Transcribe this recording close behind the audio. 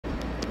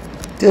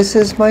This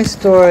is my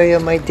story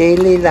of my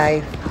daily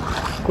life.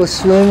 Go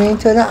swimming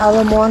to the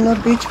Ala Moana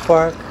Beach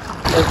Park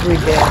every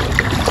day.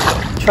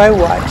 Try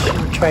watch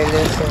and try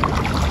listen.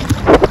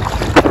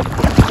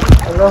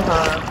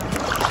 Aloha.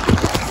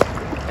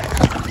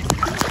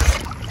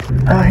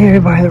 Out here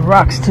by the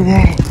rocks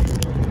today.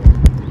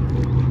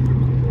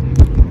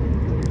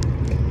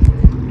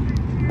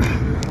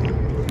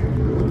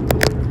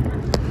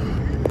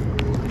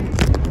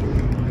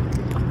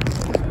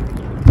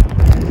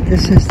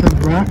 This is the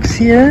rocks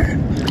here.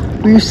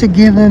 We used to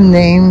give them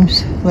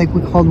names, like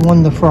we called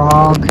one the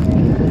Frog,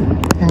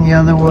 and the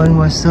other one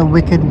was the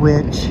Wicked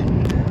Witch.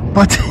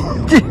 But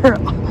they're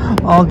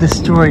all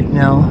destroyed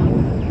now.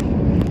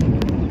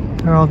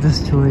 They're all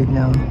destroyed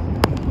now.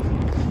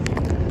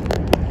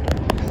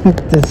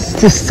 That's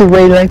just the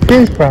way life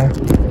is, bro.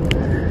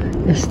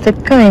 It's the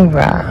kind,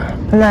 bro.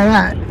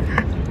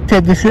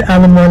 This is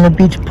Ala Moana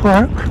Beach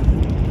Park.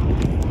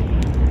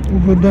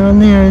 Over down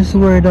there is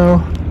where the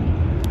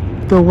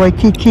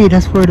Waikiki,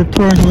 that's where the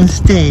tourists will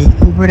stay,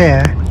 over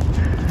there,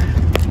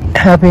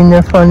 having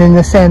their fun in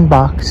the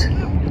sandbox.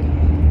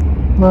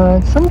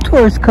 But some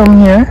tourists come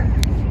here,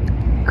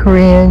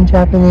 Korean,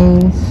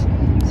 Japanese,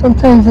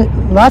 sometimes,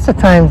 lots of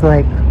times,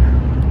 like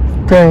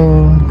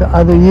during the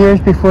other years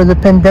before the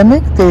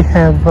pandemic, they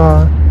have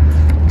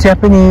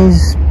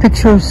Japanese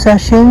picture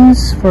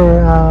sessions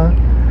for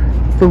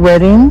the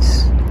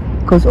weddings.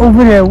 Goes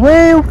over there,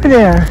 way over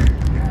there.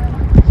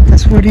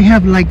 That's where they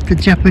have like the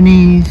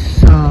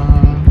Japanese,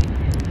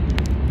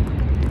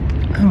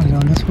 I don't know,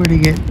 that's where they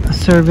get the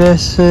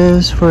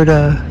services for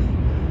the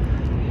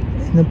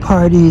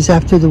parties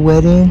after the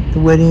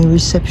wedding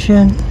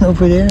reception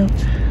over there.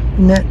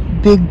 In that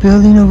big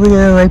building over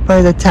there right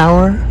by the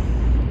tower.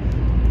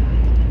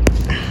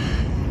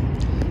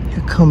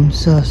 Here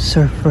comes a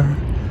surfer,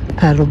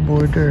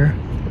 paddleboarder.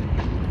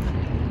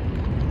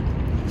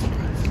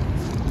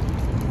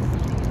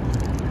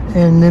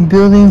 And the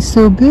building's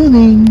still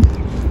building.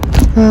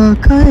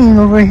 Kind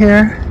over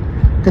here,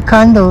 the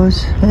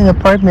condos and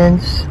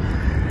apartments.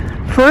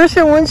 First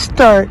it wouldn't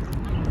start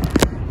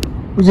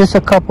with just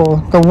a couple.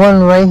 The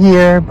one right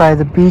here by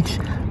the beach,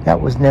 that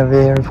was never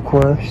there, of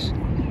course.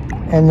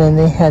 And then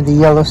they had the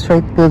yellow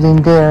stripe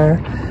building there.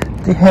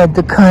 They had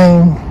the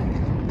kind,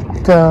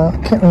 I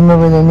can't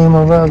remember the name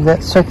of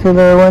that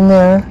circular one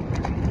there.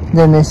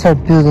 Then they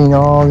started building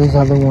all these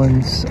other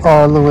ones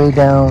all the way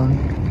down.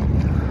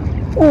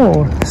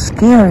 Oh,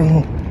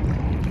 scary.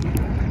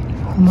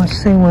 How much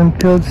they wouldn't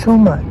build so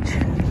much.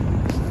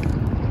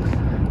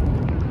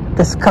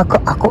 This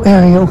Kako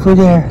area over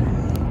there.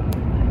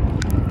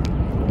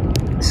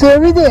 So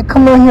every day I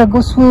come out here,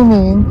 go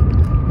swimming,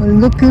 I'm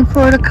looking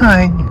for the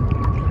kind.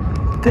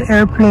 The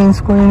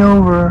airplane's going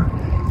over,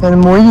 and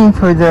I'm waiting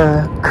for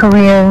the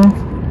Korean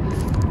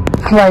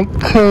flight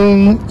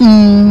KE,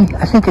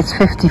 I think it's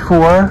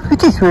 54,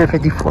 53 or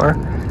 54.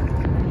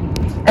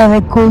 And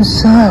it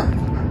goes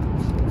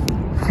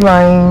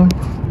flying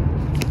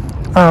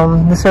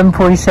the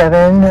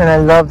 747, and I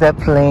love that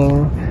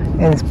plane.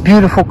 And it's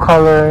beautiful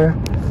color.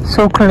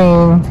 So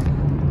clean.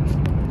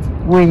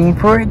 Waiting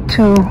for it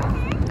to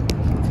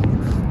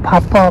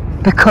pop up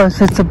because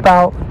it's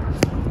about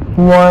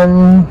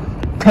 1:10,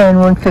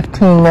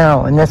 1:15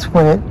 now, and that's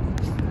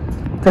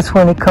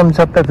when it comes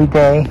up every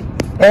day.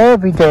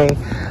 Every day.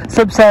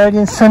 Except Saturday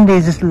and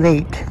Sundays is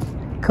late.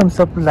 It comes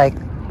up like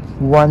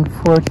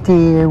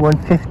 1:40,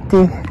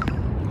 1:50.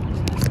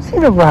 See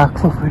the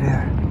rocks over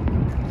there.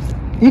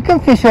 You can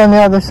fish on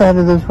the other side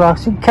of those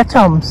rocks. You can catch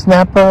them,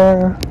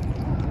 snapper,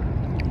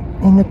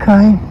 in the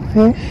kind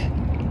fish,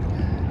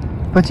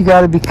 but you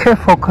got to be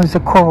careful because the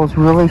coral's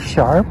really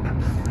sharp,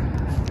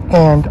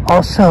 and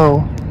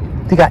also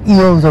they got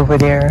eels over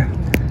there,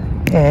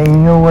 and you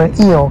know what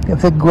eel,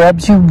 if it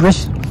grabs you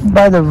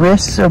by the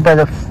wrist or by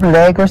the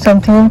leg or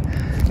something,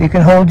 it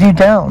can hold you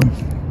down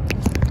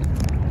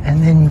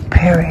and then you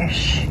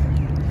perish.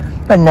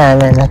 But nah,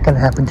 not gonna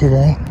happen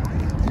today.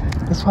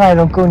 That's why I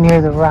don't go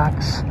near the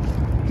rocks.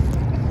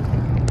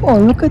 Oh,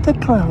 look at the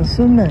clouds,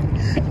 so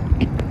nice.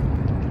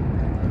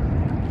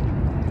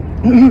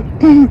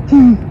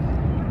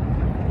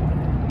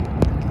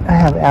 I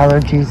have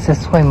allergies,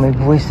 that's why my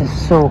voice is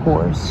so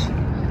hoarse.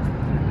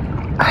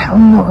 I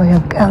don't know, I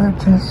have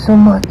allergies so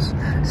much.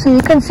 So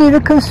you can see the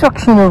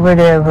construction over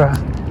there, bro.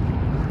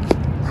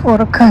 For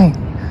the kind.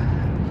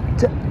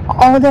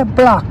 All that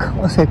block.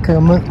 One second,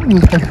 I'm gonna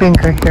use my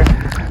finger here.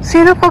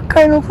 See the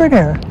kind over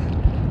there?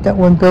 That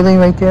one building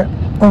right there?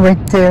 Oh,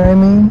 right there, I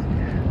mean.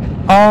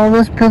 All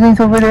those buildings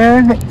over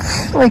there,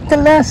 it's like the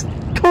last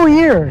 2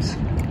 years.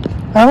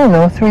 I don't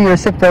know, 3 years,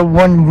 except that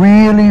one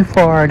really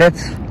far. That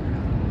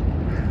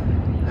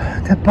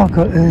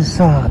buckle is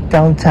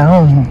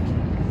downtown.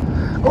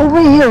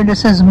 Over here,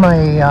 this is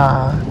my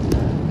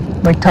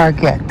my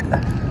target.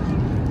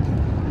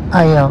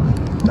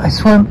 I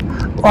swim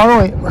all the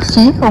way.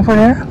 See over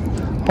there,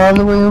 all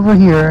the way over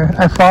here.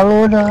 I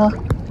follow the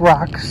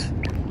rocks.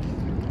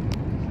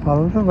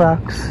 Follow the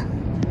rocks.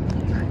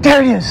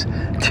 There it is.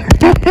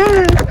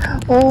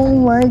 Oh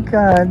my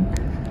God!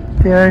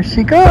 There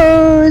she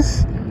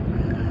goes.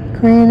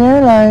 Korean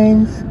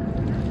Airlines.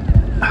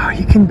 Oh,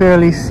 you can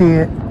barely see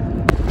it.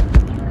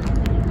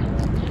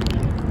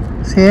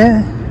 See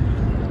it?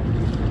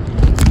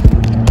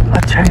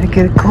 I'll try to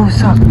get it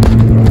close up.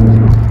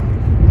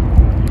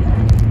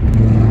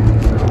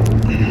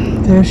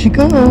 There she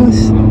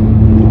goes.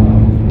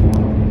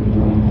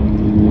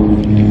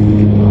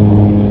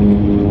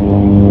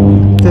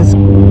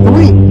 Oh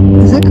wait,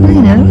 is that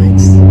Korean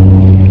Airlines?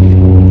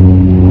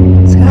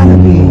 It's gotta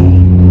be.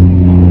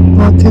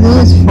 Well, today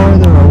is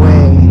farther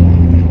away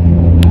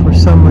for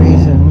some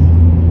reason.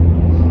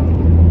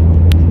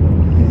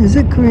 Is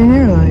it Korean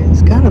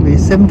Airlines? Gotta be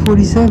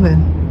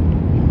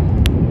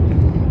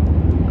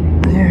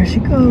 747. There she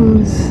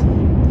goes.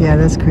 Yeah,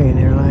 that's Korean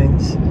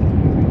Airlines.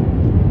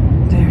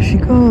 There she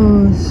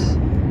goes.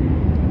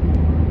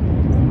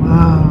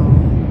 Wow,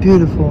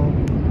 beautiful.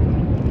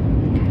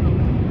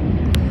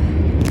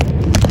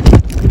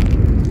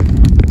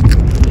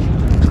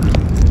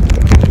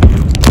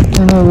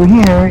 And over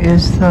here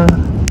is the,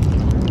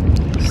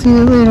 see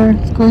you later,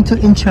 going to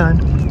Incheon.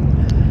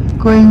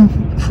 Going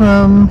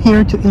from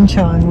here to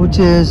Incheon, which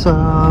is,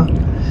 I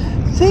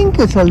think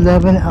it's an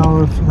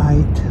 11-hour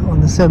flight on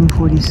the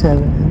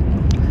 747.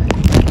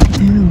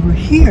 And over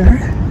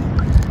here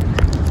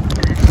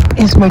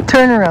is my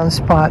turnaround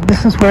spot.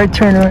 This is where I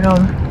turn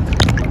around.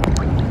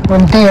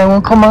 One day I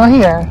won't come out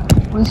here.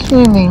 We're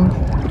swimming.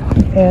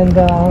 And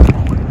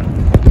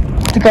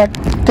they got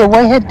the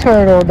whitehead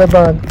turtle, the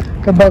bug.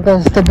 The bug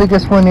is the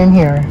biggest one in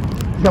here.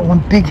 He's got one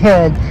big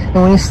head. And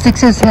when he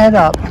sticks his head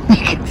up, you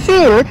can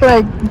see it. It's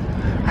like,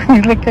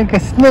 he looked like a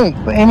snake.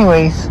 But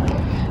anyways,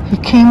 he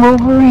came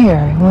over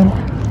here.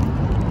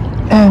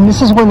 And this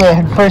is when they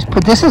had first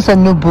put, this is a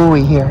new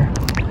buoy here.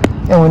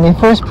 And when they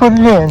first put it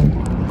in,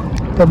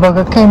 the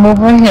bugger came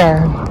over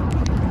here.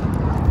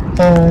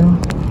 And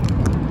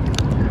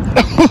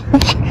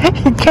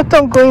he kept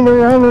on going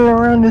around and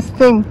around this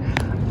thing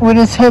with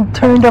his head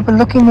turned up and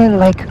looking at it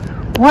like,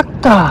 what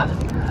the?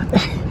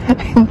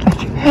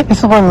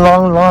 It's one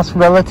long lost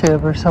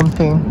relative or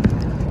something.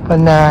 But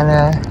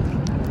nah.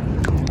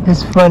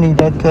 It's funny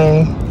that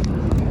day.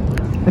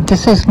 But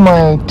this is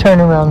my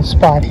turnaround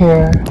spot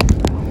here.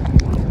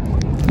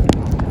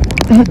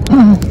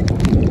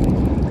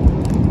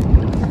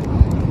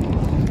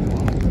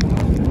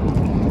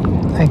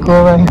 I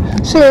go around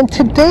here. See, and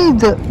today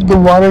the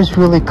water's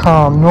really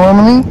calm.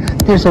 Normally,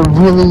 there's a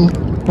really,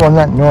 well,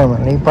 not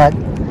normally, but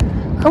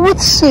I would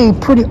say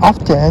pretty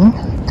often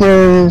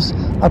there's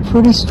a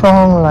pretty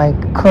strong,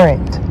 like,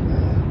 current.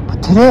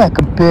 But today I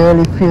could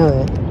barely feel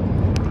it.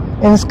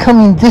 And it's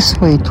coming this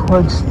way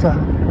towards the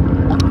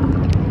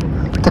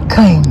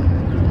kind,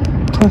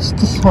 towards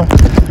this one.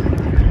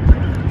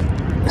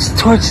 It's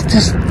towards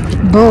this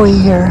buoy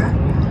here.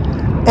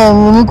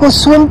 And when you go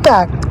swim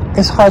back,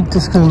 it's hard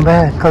to swim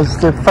back because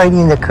they're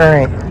fighting the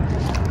current.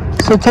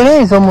 So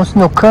today is almost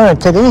no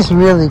current. Today is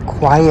really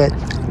quiet.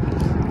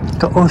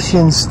 The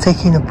ocean's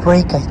taking a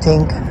break, I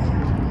think.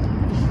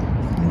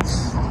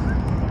 It's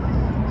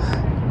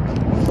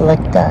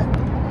like that.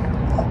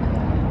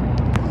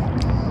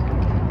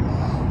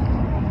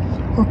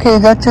 Okay,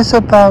 that just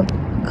about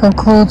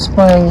concludes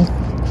my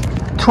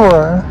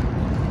tour.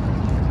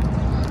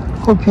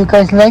 Hope you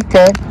guys liked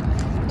it.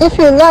 If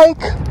you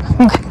like,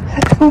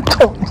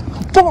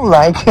 don't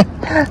like.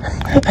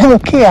 I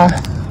don't care,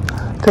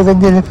 because I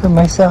did it for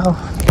myself.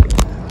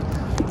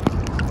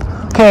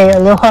 Okay,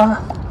 aloha.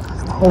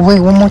 Oh wait,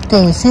 one more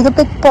thing. See the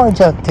big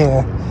barge out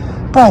there?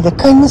 But the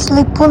kind that's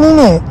like pulling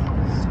it.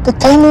 The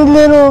tiny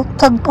little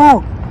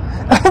tugboat.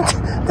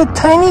 The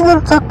tiny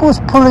little tugboat's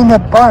pulling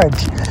that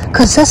barge.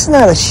 Because that's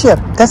not a ship,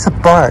 that's a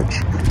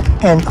barge.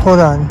 And hold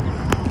on.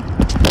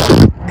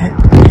 And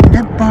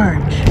that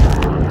barge,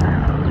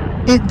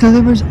 it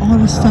delivers all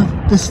the stuff.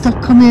 The stuff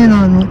come in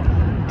on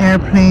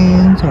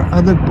airplanes or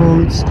other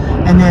boats.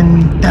 And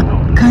then that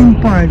kind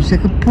of barge, they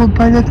get pulled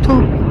by the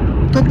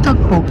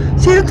tugboat.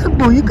 See the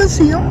tugboat? You can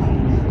see them.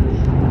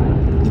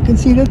 You can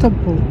see the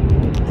tugboat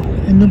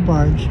and the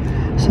barge.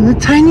 So the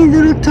tiny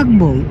little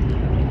tugboat,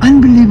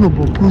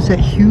 unbelievable, pulls that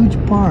huge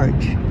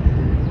barge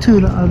to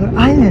the other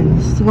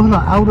islands, to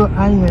the outer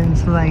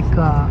islands like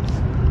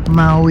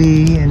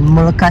Maui and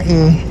Molokai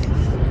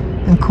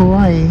and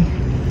Kauai,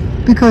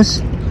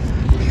 because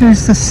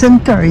here's the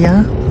center,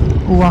 yeah,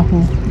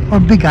 Oahu, or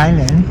Big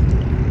Island.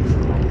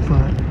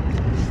 But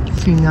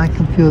see, now I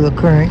can feel the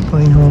current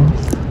going home.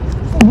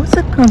 Oh, what's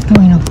that girl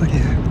doing over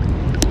there?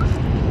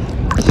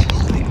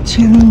 She's like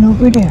chilling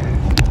over there.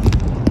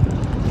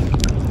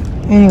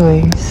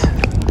 Anyways,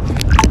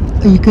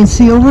 you can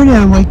see over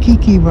there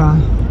Waikiki, bro.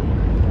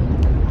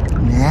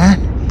 Nah,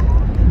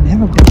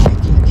 never been to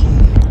Waikiki.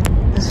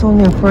 It's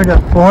only for the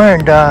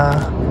foreign,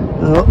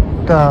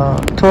 the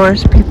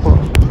tourist people.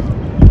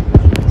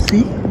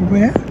 See, over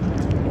there?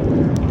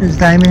 There's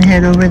Diamond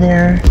Head over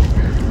there.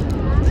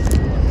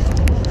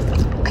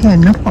 Okay,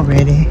 enough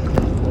already.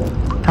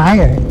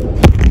 Tired.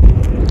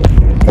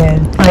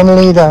 And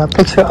finally, the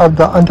picture of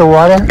the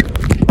underwater.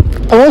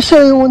 I want to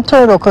show you one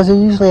turtle because they're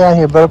usually out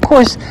here. But of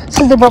course,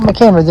 since I brought my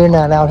camera, they're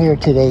not out here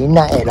today.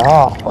 Not at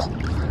all.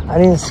 I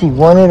didn't see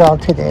one at all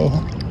today.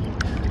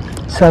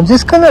 So I'm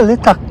just gonna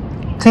let that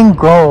thing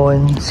go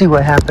and see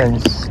what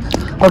happens.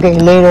 Okay,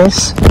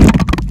 laters.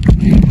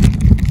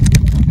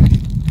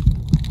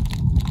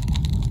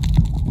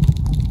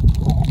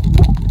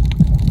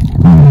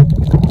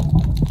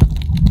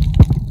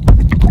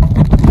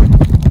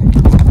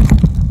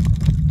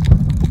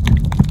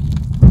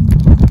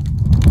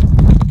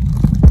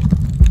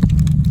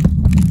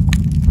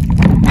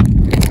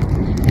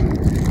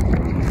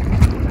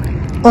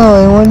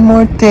 Oh, and one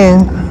more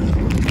thing.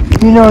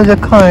 You know the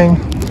kind.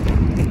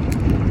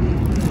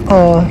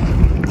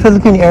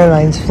 Philippine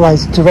Airlines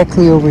flies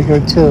directly over here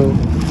too.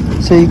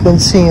 So you can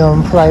see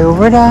them fly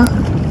over the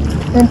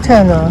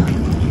antenna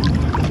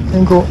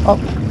and go up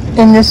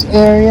in this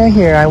area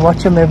here. I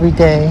watch them every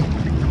day.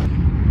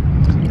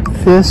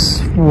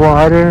 This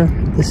water,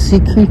 the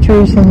sea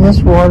creatures in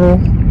this water.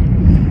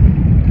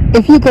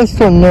 If you guys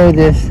don't know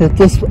this, that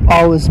this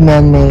all is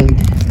man-made.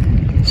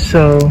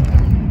 So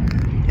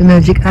the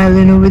Magic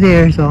Island over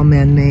there is all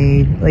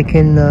man-made, like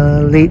in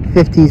the late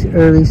 50s,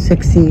 early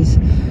 60s.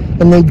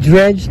 And they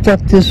dredged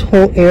up this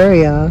whole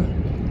area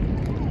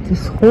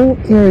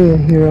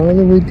here, all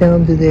the way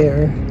down to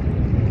there,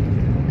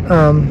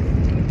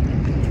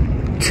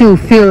 to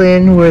fill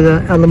in where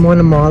the Ala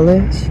Moana Mall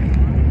is,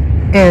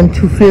 and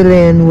to fill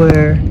in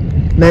where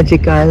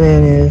Magic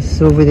Island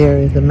is over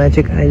there, the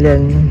Magic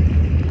Island.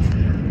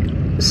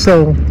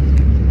 So,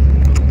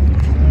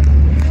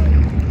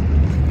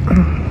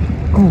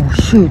 oh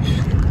shoot,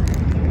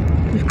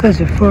 these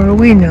guys are far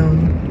away now.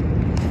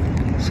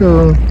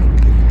 So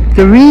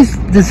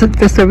that's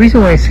the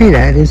reason why I say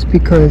that is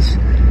because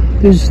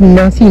there's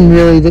nothing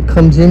really that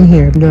comes in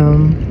here.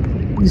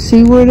 And, you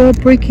see where the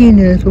break-in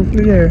is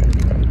over there?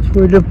 It's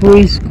where the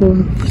boys go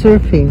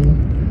surfing.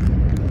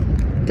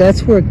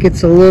 That's where it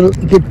gets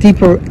get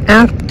deeper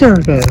after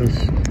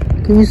those.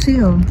 Can you see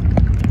them?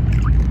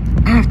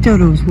 After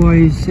those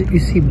waves that you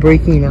see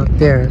breaking out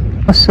there.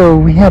 So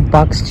we have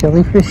box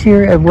jellyfish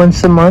here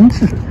once a month.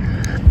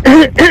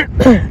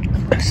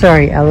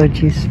 Sorry,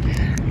 allergies.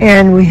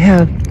 And we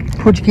have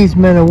Portuguese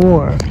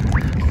man-o-war.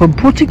 But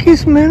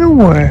Portuguese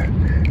man-o-war,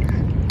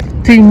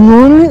 they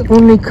normally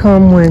only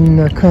come when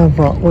kind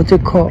of what they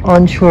call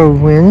onshore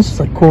winds,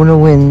 like corner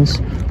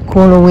winds.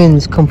 Corner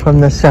winds come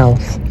from the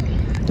south,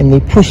 and they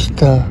push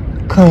the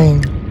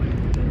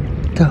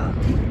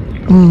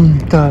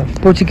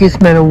Portuguese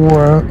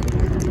man-o-war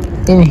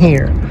in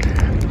here.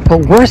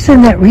 But worse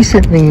than that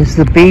recently is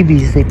the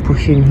babies they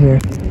push in here.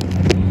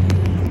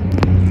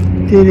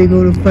 There they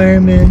go, the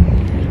firemen.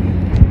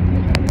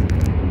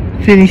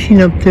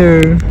 Finishing up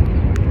their,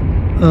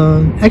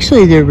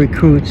 actually they're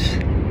recruits,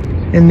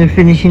 and they're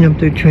finishing up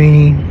their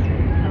training,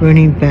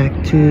 running back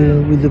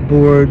with the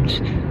boards.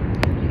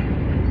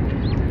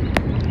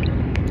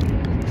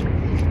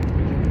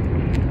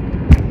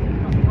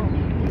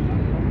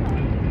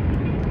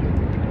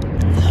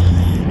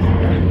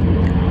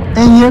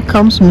 And here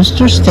comes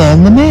Mr.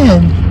 Stan the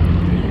Man.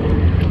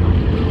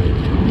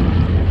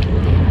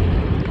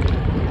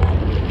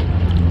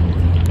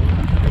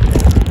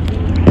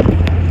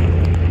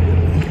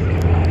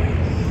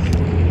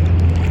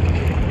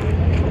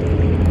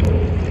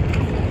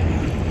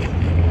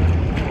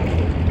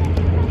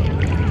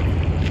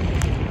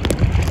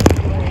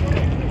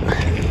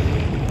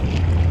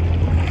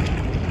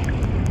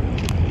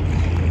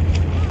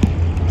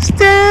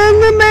 Stan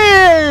the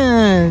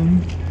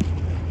Man!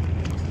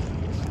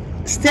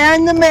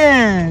 Stan the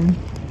Man!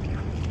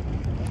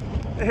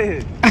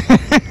 Hey! I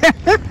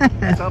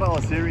thought I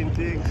was hearing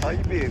things. How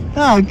you been?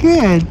 Oh,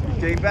 good. You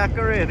came back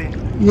already?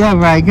 Yeah,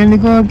 right. Gonna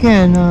go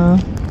again.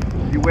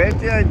 You went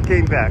there and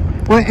came back?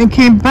 Went and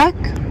came back.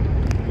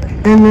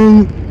 And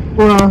then,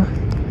 well,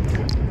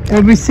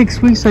 every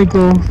 6 weeks I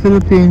go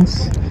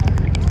Philippines.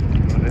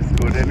 Well, that's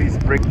good. At least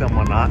break the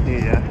monotony,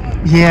 yeah?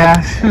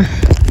 Yeah.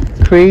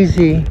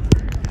 Crazy.